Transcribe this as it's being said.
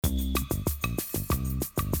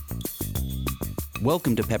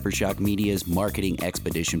Welcome to Pepper Shock Media's Marketing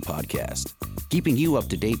Expedition podcast, keeping you up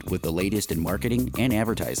to date with the latest in marketing and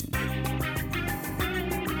advertising.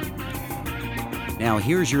 Now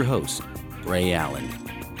here's your host, Ray Allen.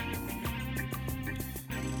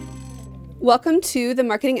 Welcome to the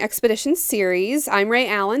Marketing Expedition series. I'm Ray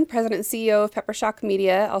Allen, President and CEO of Pepper Shock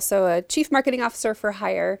Media, also a Chief Marketing Officer for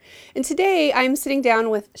Hire. And today I'm sitting down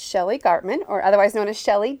with Shelly Gartman, or otherwise known as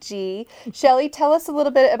Shelly G. Shelly, tell us a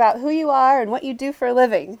little bit about who you are and what you do for a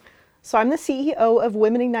living. So I'm the CEO of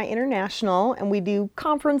Women Ignite International, and we do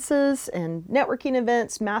conferences and networking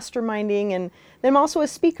events, masterminding, and then I'm also a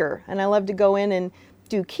speaker. And I love to go in and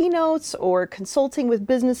do keynotes or consulting with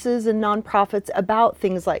businesses and nonprofits about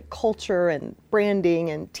things like culture and branding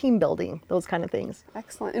and team building, those kind of things.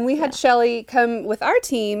 Excellent. And we had Shelly come with our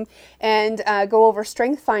team and go over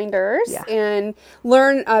Strength Finders and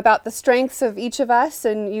learn about the strengths of each of us.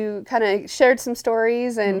 And you kind of shared some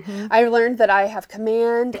stories, and I learned that I have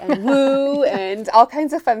command and woo and all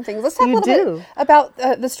kinds of fun things. Let's talk a little bit about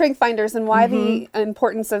the Strength Finders and why the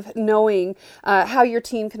importance of knowing how your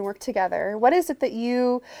team can work together. What is it that you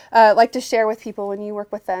like to share with people when you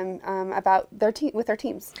work with them about their with their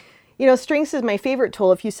teams? You know, Strengths is my favorite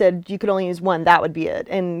tool. If you said you could only use one, that would be it.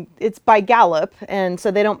 And it's by Gallup, and so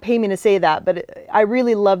they don't pay me to say that, but I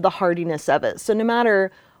really love the hardiness of it. So no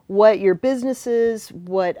matter what your business is,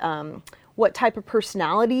 what type of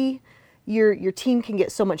personality, your team can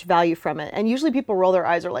get so much value from it. And usually people roll their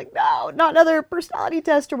eyes or like, no, not another personality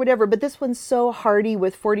test or whatever, but this one's so hardy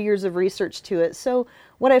with 40 years of research to it. So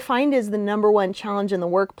what I find is the number one challenge in the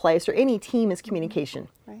workplace or any team is communication.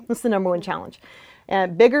 Right. That's the number one challenge.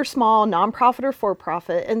 Big or small, nonprofit or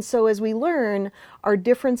for-profit. And so as we learn our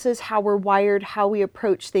differences, how we're wired, how we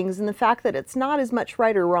approach things, and the fact that it's not as much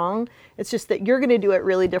right or wrong, it's just that you're going to do it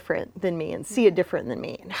really different than me and see it different than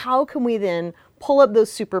me. And how can we then pull up those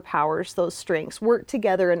superpowers, those strengths, work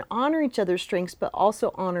together and honor each other's strengths, but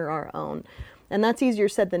also honor our own? And that's easier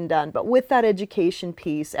said than done. But with that education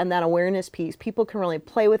piece and that awareness piece, people can really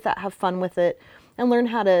play with that, have fun with it, and learn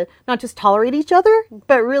how to not just tolerate each other,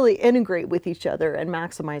 but really integrate with each other and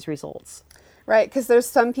maximize results. Right, because there's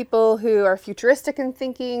some people who are futuristic in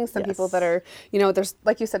thinking, some people that are, there's,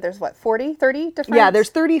 like you said, there's what, 40, 30 different? Yeah, there's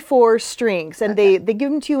 34 strengths, and they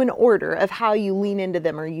give them to you in order of how you lean into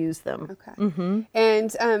them or use them. Okay.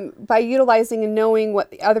 And by utilizing and knowing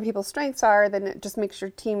what the other people's strengths are, then it just makes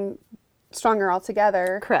your team stronger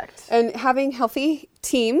altogether. Correct. And having healthy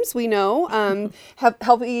teams, we know, have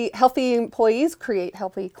healthy employees create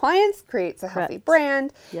healthy clients, creates a healthy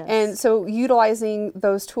brand. Yes. And so utilizing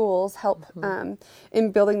those tools help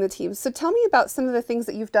in building the teams. So tell me about some of the things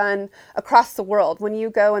that you've done across the world when you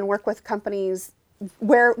go and work with companies.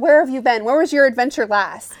 Where have you been? Where was your adventure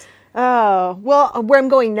last? Oh, well, where I'm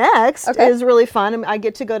going next is really fun. I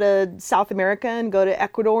get to go to South America and go to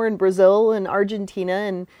Ecuador and Brazil and Argentina,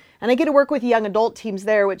 and I get to work with young adult teams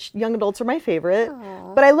there, which young adults are my favorite.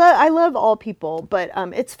 Aww. But I love all people, but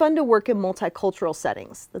it's fun to work in multicultural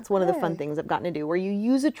settings. That's one of the fun things I've gotten to do, where you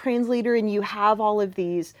use a translator and you have all of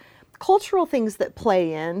these cultural things that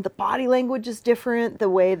play in. The body language is different, the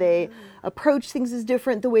way they approach things is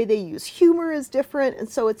different, the way they use humor is different, and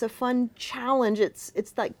so it's a fun challenge. It's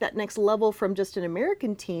like that next level from just an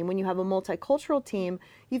American team. When you have a multicultural team,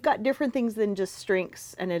 you've got different things than just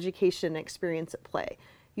strengths and education experience at play.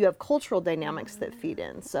 You have cultural dynamics that feed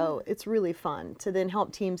in. So it's really fun to then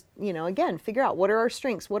help teams, again, figure out what are our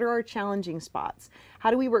strengths, what are our challenging spots, how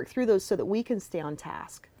do we work through those so that we can stay on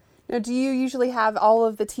task. Now, do you usually have all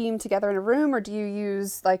of the team together in a room, or do you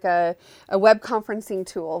use like a web conferencing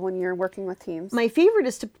tool when you're working with teams? My favorite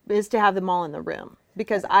is to have them all in the room,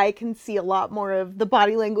 because I can see a lot more of the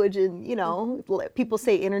body language, and people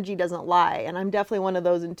say energy doesn't lie, and I'm definitely one of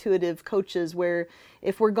those intuitive coaches where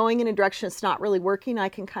if we're going in a direction that's not really working, I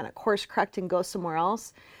can kind of course correct and go somewhere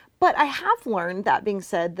else. But I have learned, that being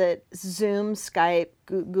said, that Zoom, Skype,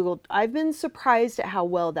 Google, I've been surprised at how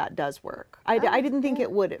well that does work. I didn't think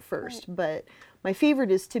it would at first, but my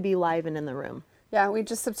favorite is to be live and in the room. Yeah, we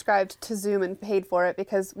just subscribed to Zoom and paid for it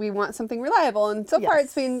because we want something reliable. And so far,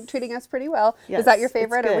 it's been treating us pretty well. Yes, is that your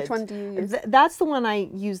favorite, or which one do you use? That's the one I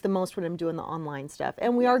use the most when I'm doing the online stuff.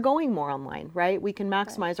 And we are going more online, right? We can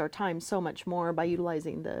maximize our time so much more by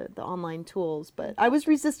utilizing the online tools. But I was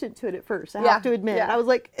resistant to it at first, I have to admit. I was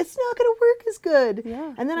like, it's not going to work as good.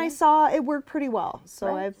 Yeah. And then I saw it worked pretty well.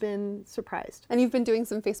 So I've been surprised. And you've been doing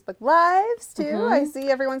some Facebook Lives, too. I see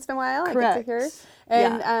every once in a while. Correct. I get to hear.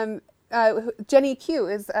 And Jenny Q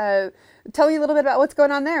is tell me a little bit about what's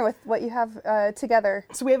going on there with what you have together.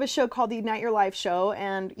 So we have a show called the Ignite Your Life Show,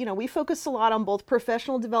 and we focus a lot on both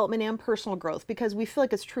professional development and personal growth because we feel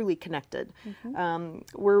like it's truly connected.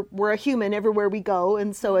 We're a human everywhere we go,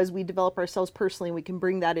 and so as we develop ourselves personally, we can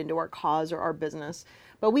bring that into our cause or our business.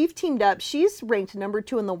 But we've teamed up. She's ranked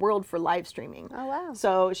 #2 in the world for live streaming. Oh, wow.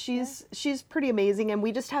 So she's pretty amazing, and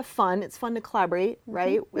we just have fun. It's fun to collaborate,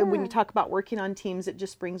 right? Yeah. When you talk about working on teams, it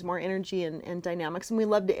just brings more energy and dynamics, and we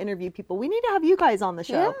love to interview people. We need to have you guys on the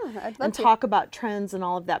show and talk about trends and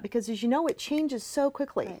all of that because, as you know, it changes so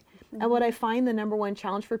quickly. Right. And what I find the #1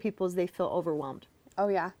 challenge for people is they feel overwhelmed. Oh,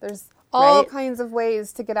 yeah. There's all kinds of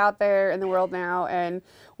ways to get out there in the world now, and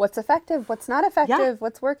what's effective, what's not effective,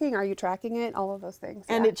 what's working, are you tracking it, all of those things.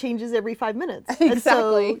 And it changes every 5 minutes.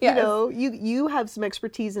 Exactly. And so, you have some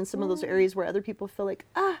expertise in some of those areas where other people feel like,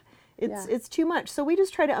 it's too much. So we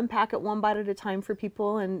just try to unpack it one bite at a time for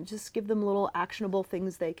people and just give them little actionable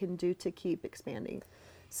things they can do to keep expanding.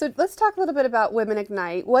 So let's talk a little bit about Women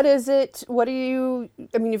Ignite. What is it? What do you,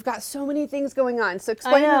 you've got so many things going on. So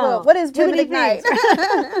explain a little, what is Women Ignite?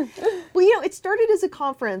 Well, it started as a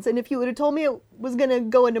conference, and if you would have told me it was going to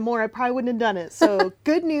go into more, I probably wouldn't have done it. So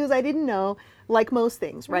good news, I didn't know, like most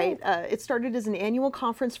things, right? It started as an annual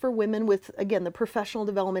conference for women with, again, the professional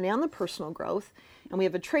development and the personal growth. And we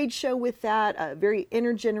have a trade show with that, a very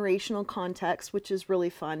intergenerational context, which is really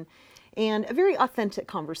fun. And a very authentic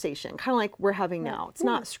conversation, kind of like we're having now. It's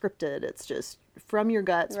not scripted. It's just from your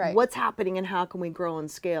guts, what's happening and how can we grow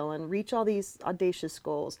and scale and reach all these audacious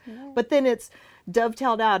goals. But then it's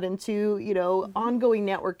dovetailed out into, ongoing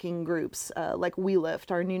networking groups like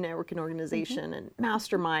WeLift, our new networking organization, and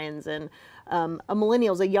masterminds, and a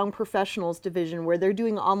millennials, a young professionals division where they're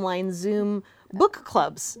doing online Zoom book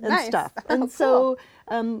clubs and stuff. And so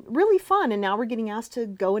really fun. And now we're getting asked to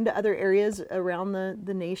go into other areas around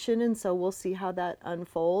the nation. And so we'll see how that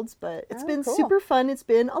unfolds. But it's been super fun. It's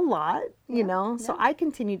been a lot, you know. So I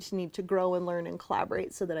continue to need to grow and learn and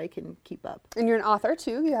collaborate so that I can keep up. And you're an author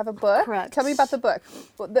too. You have a book. Correct. Tell me about the book.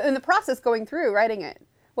 In the process going through writing it.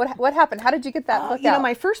 What happened? How did you get that book out?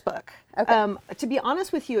 My first book. Okay. To be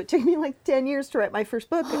honest with you, it took me like 10 years to write my first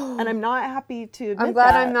book, and I'm not happy to admit I'm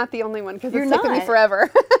glad that. I'm not the only one because it's taken me forever.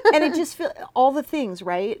 And it just feels all the things,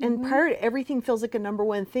 right? And prior to everything feels like a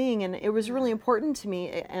 #1 thing, and it was really important to me.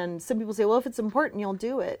 And some people say, well, if it's important, you'll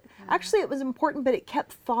do it. Actually, it was important, but it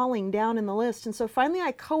kept falling down in the list. And so finally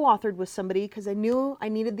I co-authored with somebody because I knew I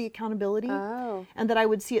needed the accountability and that I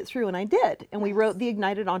would see it through, and I did. And we wrote The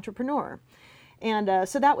Ignited Entrepreneur. And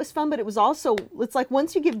so that was fun, but it was also, it's like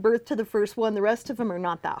once you give birth to the first one, the rest of them are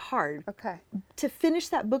not that hard. Okay. To finish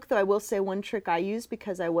that book, though, I will say one trick I used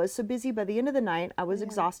because I was so busy. By the end of the night, I was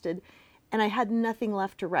exhausted and I had nothing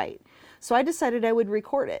left to write. So I decided I would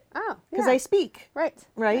record it. Oh, because I speak. Right.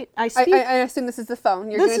 I speak. I assume this is the phone.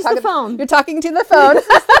 This is the phone. You're talking to the phone. This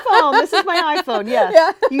is the phone. This is my iPhone. Yes.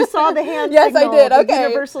 Yeah. You saw the hand signal. Yes, I did. Okay. The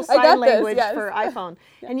universal sign language yes. for iPhone.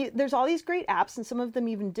 And there's all these great apps, and some of them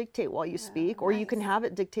even dictate while you speak, or you can have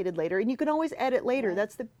it dictated later, and you can always edit later.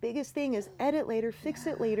 That's the biggest thing: is edit later, fix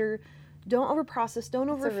it later. Don't overprocess. Don't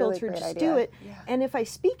overfilter. Really just do it. Yeah. And if I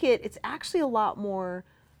speak it, it's actually a lot more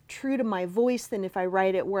true to my voice than if I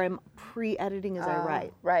write it where I'm pre-editing as I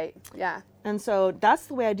write. Right, yeah. And so that's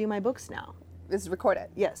the way I do my books now. Is record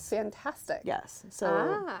it. Yes. Fantastic. Yes.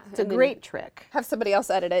 So it's a great trick. Have somebody else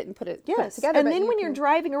edit it and put it together. And then when you're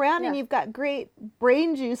driving around and you've got great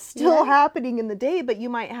brain juice still happening in the day, but you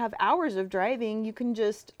might have hours of driving,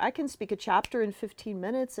 I can speak a chapter in 15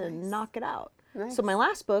 minutes and knock it out. Nice. So my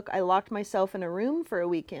last book, I locked myself in a room for a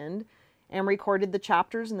weekend and recorded the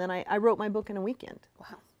chapters, and then I wrote my book in a weekend.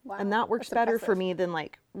 Wow. Wow. And that works better for me than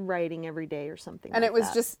like writing every day or something. And like it was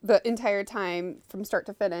that. Just the entire time from start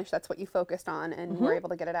to finish. That's what you focused on and were able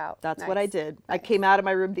to get it out. That's what I did. Nice. I came out of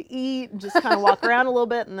my room to eat and just kind of walk around a little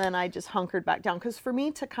bit, and then I just hunkered back down. Because for me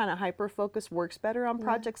to kind of hyper focus works better on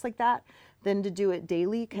projects like that than to do it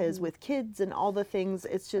daily. Because with kids and all the things,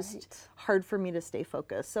 it's just hard for me to stay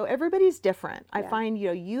focused. So everybody's different. I find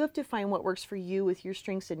you have to find what works for you with your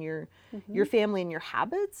strengths and your family and your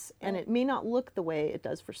habits, and it may not look the way it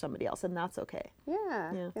does for somebody else, and that's okay.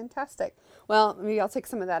 Yeah. Fantastic. Well, maybe I'll take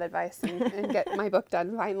some of that advice and get my book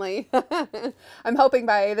done finally. I'm hoping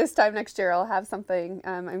by this time next year I'll have something.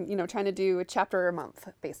 I'm trying to do a chapter a month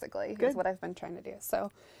basically. Is what I've been trying to do.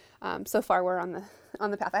 So so far we're on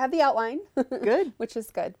the path. I have the outline. Good. Which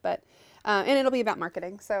is good, but and it'll be about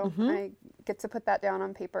marketing. So get to put that down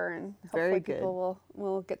on paper, and Very hopefully good. people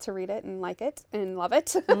will get to read it and like it and love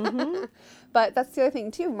it. But that's the other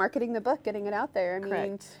thing too, marketing the book, getting it out there. I mean,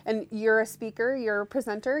 Correct. and you're a speaker, you're a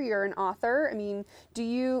presenter, you're an author. I mean, do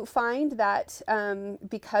you find that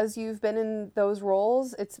because you've been in those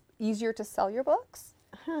roles, it's easier to sell your books?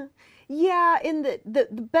 Yeah, and the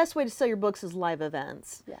best way to sell your books is live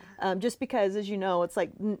events. Yeah. Just because, as you know, it's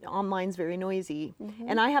like online's very noisy.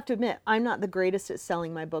 And I have to admit, I'm not the greatest at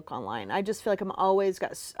selling my book online. I just feel like I've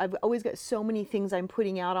always got so many things I'm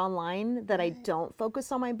putting out online that I don't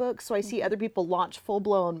focus on my book. So I see other people launch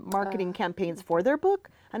full-blown marketing campaigns for their book.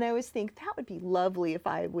 And I always think that would be lovely if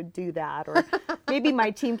I would do that. Or maybe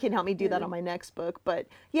my team can help me do that on my next book. But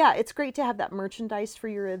yeah, it's great to have that merchandise for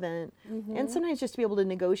your event. And sometimes just to be able to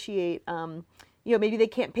negotiate, maybe they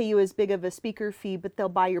can't pay you as big of a speaker fee, but they'll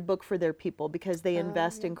buy your book for their people because they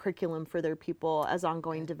invest in curriculum for their people as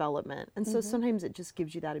ongoing development. And so sometimes it just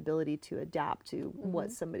gives you that ability to adapt to what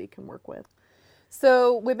somebody can work with.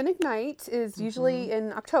 So Women Ignite is usually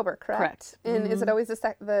in October, correct? Correct. And is it always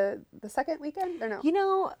the second weekend or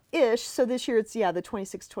no? Ish. So this year it's, the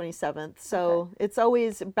 26th, 27th. So it's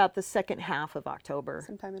always about the second half of October.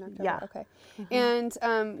 Sometime in October. Yeah. Okay.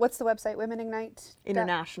 And what's the website? Women Ignite?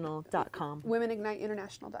 International.com.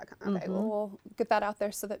 WomenIgniteInternational.com. Okay. Well, we'll get that out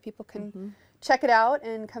there so that people can check it out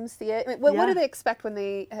and come see it. What do they expect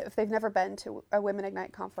if they've never been to a Women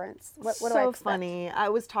Ignite conference? What do I expect? So funny. I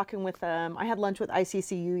was talking with I had lunch with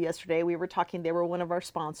ICCU yesterday. We were talking, they were one of our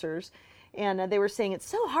sponsors, and they were saying it's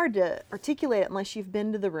so hard to articulate it unless you've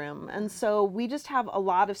been to the room. And so we just have a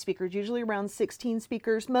lot of speakers, usually around 16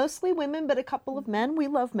 speakers, mostly women, but a couple of men. We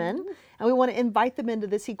love men, and we want to invite them into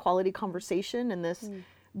this equality conversation and this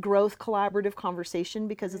growth collaborative conversation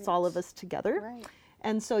because it's all of us together. Right.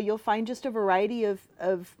 And so you'll find just a variety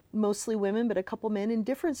of mostly women, but a couple men in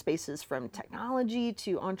different spaces, from technology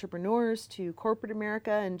to entrepreneurs to corporate America,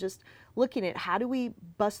 and just looking at how do we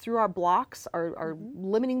bust through our blocks, our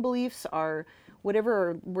limiting beliefs, our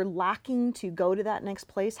whatever we're lacking to go to that next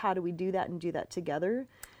place. How do we do that and do that together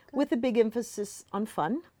with a big emphasis on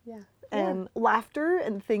fun and laughter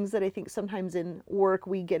and things that I think sometimes in work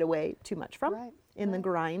we get away too much from. In the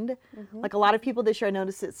grind. Like a lot of people this year, I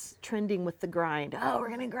notice it's trending with the grind. Oh, we're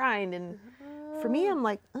going to grind. And for me, I'm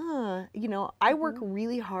like, I work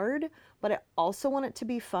really hard, but I also want it to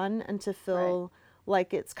be fun and to feel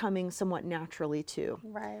like it's coming somewhat naturally too.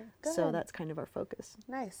 Right. So that's kind of our focus.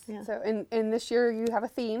 Nice. Yeah. So, and this year you have a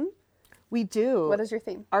theme. We do. What is your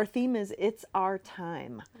theme? Our theme is It's Our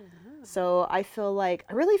Time. So I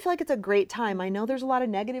really feel like it's a great time. I know there's a lot of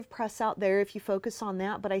negative press out there if you focus on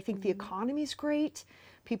that, but I think the economy's great.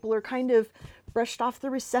 People are kind of brushed off the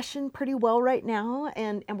recession pretty well right now,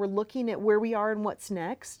 and we're looking at where we are and what's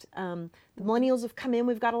next. The millennials have come in.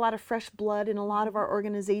 We've got a lot of fresh blood in a lot of our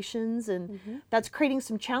organizations, and that's creating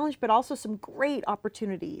some challenge, but also some great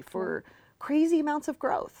opportunity for crazy amounts of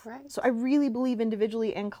growth. Right. So I really believe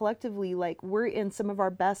individually and collectively, like we're in some of our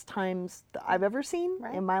best times that I've ever seen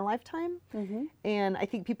in my lifetime. And I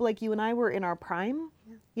think people like you and I were in our prime.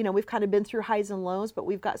 We've kind of been through highs and lows, but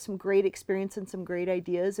we've got some great experience and some great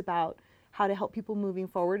ideas about how to help people moving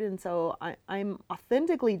forward. And so I'm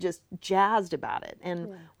authentically just jazzed about it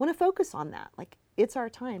and want to focus on that. Like, it's our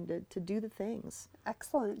time to do the things.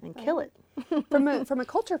 Excellent. And kill it. From a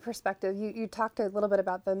culture perspective, you talked a little bit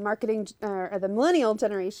about the marketing or the millennial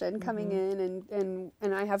generation coming in,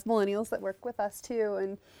 and I have millennials that work with us too,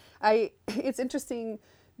 and it's interesting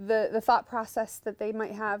the thought process that they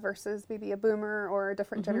might have versus maybe a boomer or a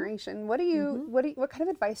different generation. What kind of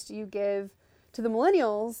advice do you give to the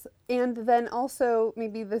millennials, and then also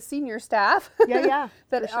maybe the senior staff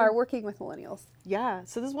that are working with millennials? Yeah,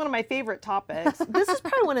 so this is one of my favorite topics. This is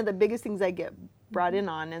probably one of the biggest things I get brought in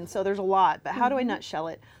on, and so there's a lot, but how do I nutshell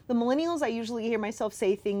it? The millennials, I usually hear myself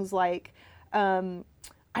say things like,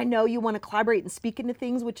 I know you want to collaborate and speak into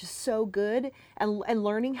things, which is so good, and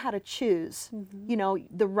learning how to choose,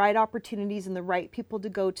 the right opportunities and the right people to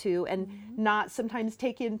go to, and not sometimes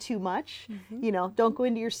take in too much. Don't go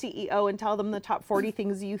into your CEO and tell them the top 40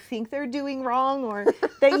 things you think they're doing wrong or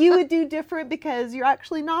that you would do different, because you're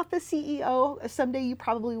actually not the CEO. Someday you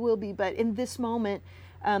probably will be, but in this moment,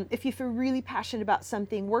 if you feel really passionate about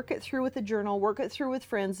something, work it through with a journal, work it through with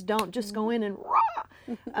friends. Don't just go in and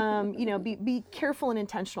be careful and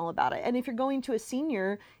intentional about it. And if you're going to a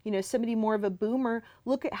senior, somebody more of a boomer,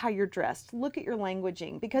 look at how you're dressed, look at your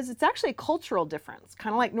languaging, because it's actually a cultural difference,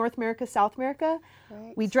 kind of like North America, South America.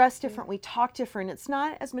 Right. We dress different, we talk different. It's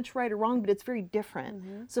not as much right or wrong, but it's very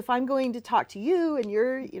different. So if I'm going to talk to you and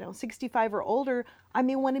you're, 65 or older, I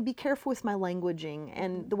may want to be careful with my languaging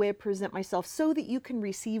and the way I present myself so that you can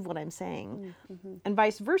receive what I'm saying. And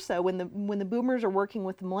vice versa. When the boomers are working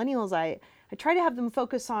with the millennials, I try to have them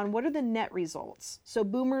focus on what are the net results. So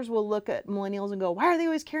boomers will look at millennials and go, why are they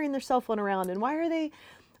always carrying their cell phone around? And why are they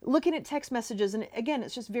looking at text messages? And again,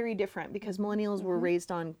 it's just very different because millennials were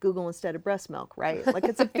raised on Google instead of breast milk, right? Like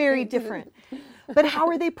it's a very different. But how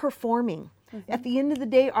are they performing? At the end of the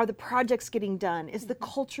day, are the projects getting done? Is the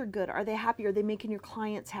culture good? Are they happy? Are they making your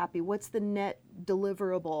clients happy? What's the net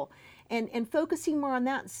deliverable? And focusing more on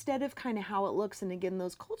that instead of kind of how it looks. And again,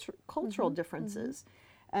 those cultural differences.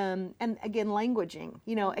 And again, languaging,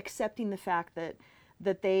 accepting the fact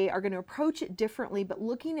that they are going to approach it differently, but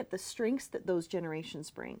looking at the strengths that those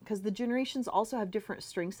generations bring. Because the generations also have different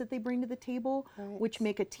strengths that they bring to the table, which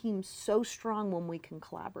make a team so strong when we can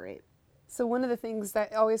collaborate. So one of the things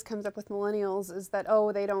that always comes up with millennials is that,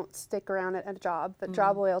 they don't stick around at a job, that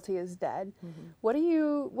job loyalty is dead. What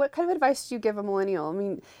kind of advice do you give a millennial? I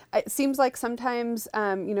mean, it seems like sometimes,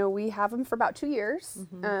 we have them for about 2 years,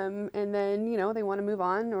 and then, they want to move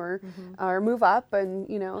on or move up. And,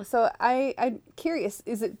 so I'm curious,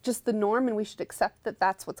 is it just the norm and we should accept that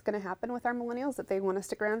that's what's going to happen with our millennials, that they want to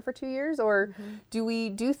stick around for 2 years? Or do we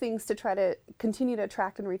do things to try to continue to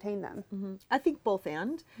attract and retain them? I think both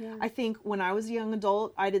and. Yeah. I think when I was a young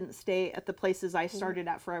adult, I didn't stay at the places I started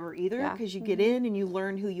at forever either, because you get in and you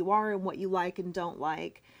learn who you are and what you like and don't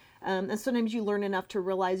like. And sometimes you learn enough to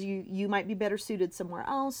realize you might be better suited somewhere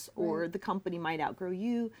else, or the company might outgrow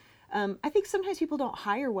you. I think sometimes people don't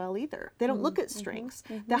hire well either. They don't look at strengths.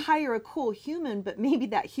 They hire a cool human, but maybe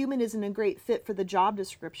that human isn't a great fit for the job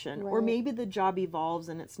description, or maybe the job evolves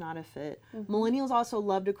and it's not a fit. Millennials also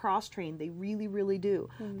love to cross-train. They really, really do.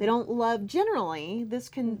 They don't love, generally,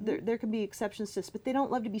 there can be exceptions to this, but they don't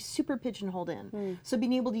love to be super pigeonholed in. So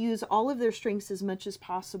being able to use all of their strengths as much as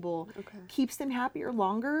possible keeps them happier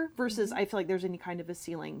longer, versus I feel like there's any kind of a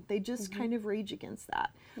ceiling. They just kind of rage against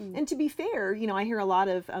that. And to be fair, I hear a lot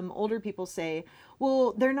of older people say,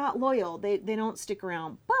 well, they're not loyal, they don't stick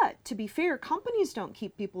around. But to be fair, companies don't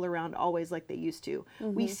keep people around always like they used to.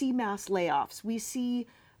 We see mass layoffs. We see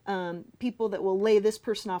people that will lay this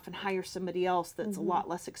person off and hire somebody else that's a lot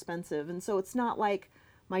less expensive. And so it's not like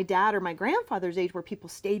my dad or my grandfather's age where people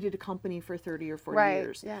stayed at a company for 30 or 40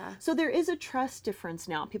 years. Yeah. So there is a trust difference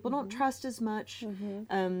now. People don't trust as much.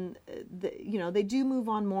 They do move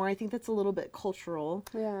on more. I think that's a little bit cultural.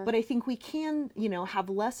 Yeah. But I think we can, have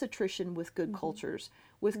less attrition with good cultures,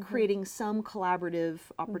 with creating some collaborative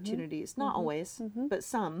opportunities. Not always, but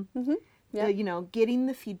some. Yeah. Getting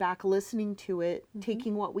the feedback, listening to it,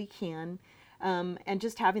 taking what we can. And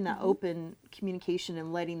just having that open communication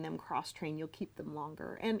and letting them cross-train, you'll keep them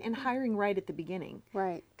longer. And hiring right at the beginning.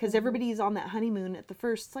 Right. Because everybody's on that honeymoon at the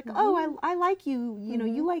first. It's like, I like you,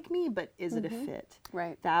 you like me, but is it a fit?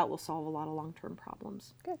 Right. That will solve a lot of long-term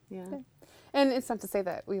problems. Good. Yeah. Good. And it's not to say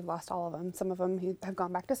that we've lost all of them. Some of them have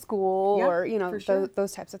gone back to school or,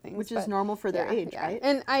 those types of things. Which is normal for their age, right?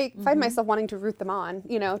 And I find myself wanting to root them on,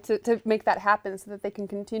 to make that happen so that they can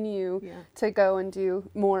continue to go and do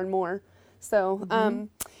more and more. So,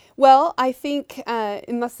 well, I think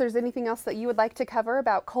unless there's anything else that you would like to cover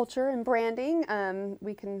about culture and branding,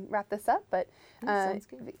 we can wrap this up. But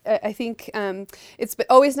I think it's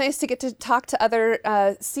always nice to get to talk to other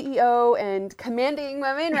CEO and commanding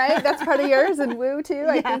women, right? That's part of yours, and Woo too.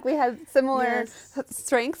 I think we have similar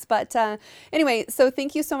strengths. But anyway, so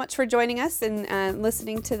thank you so much for joining us and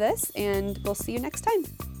listening to this, and we'll see you next time.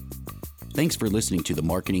 Thanks for listening to the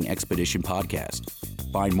Marketing Expedition Podcast.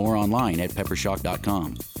 Find more online at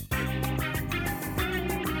peppershock.com.